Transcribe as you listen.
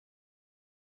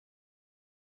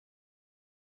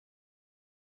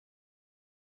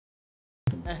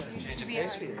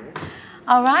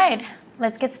All right,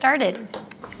 let's get started.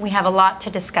 We have a lot to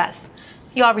discuss.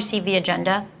 You all received the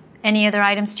agenda. Any other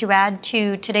items to add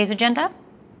to today's agenda?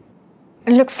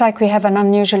 It looks like we have an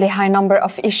unusually high number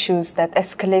of issues that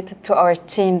escalated to our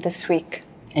team this week.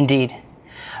 Indeed.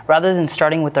 Rather than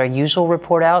starting with our usual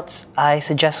report outs, I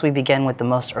suggest we begin with the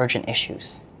most urgent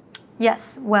issues.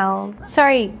 Yes, well...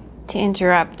 Sorry to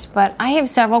interrupt, but I have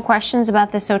several questions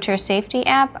about the Soter Safety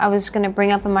app I was going to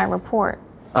bring up in my report.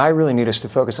 I really need us to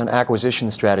focus on acquisition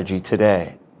strategy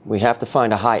today. We have to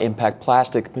find a high-impact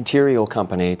plastic material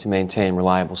company to maintain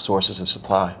reliable sources of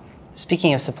supply.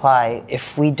 Speaking of supply,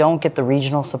 if we don't get the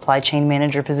regional supply chain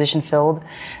manager position filled,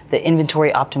 the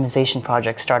inventory optimization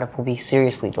project startup will be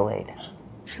seriously delayed.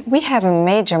 We have a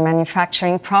major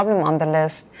manufacturing problem on the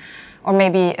list, or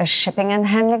maybe a shipping and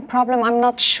handling problem, I'm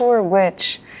not sure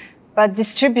which. But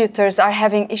distributors are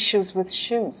having issues with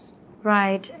shoes.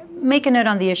 Right. Make a note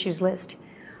on the issues list.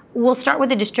 We'll start with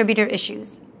the distributor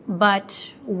issues,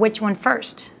 but which one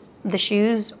first? The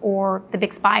shoes or the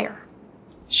big spire?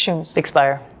 Shoes. Big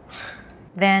spire.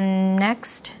 Then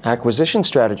next? Acquisition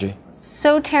strategy.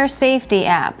 Soter Safety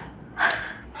app.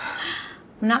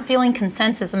 I'm not feeling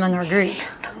consensus among our group.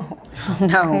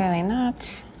 No. Clearly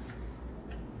not.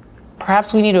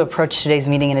 Perhaps we need to approach today's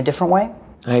meeting in a different way?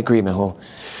 I agree, Mehul.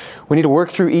 We need to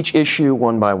work through each issue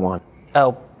one by one.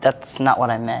 Oh, that's not what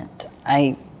I meant.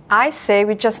 I say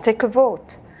we just take a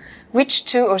vote. Which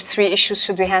 2 or 3 issues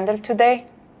should we handle today?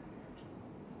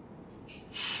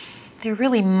 There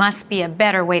really must be a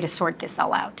better way to sort this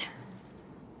all out.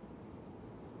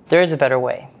 There is a better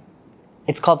way.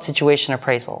 It's called Situation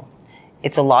Appraisal.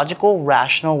 It's a logical,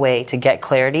 rational way to get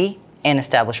clarity and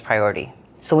establish priority.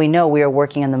 So we know we are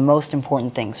working on the most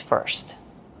important things first.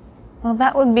 Well,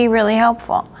 that would be really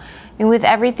helpful. I mean, with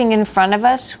everything in front of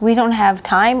us, we don't have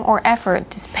time or effort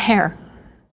to spare.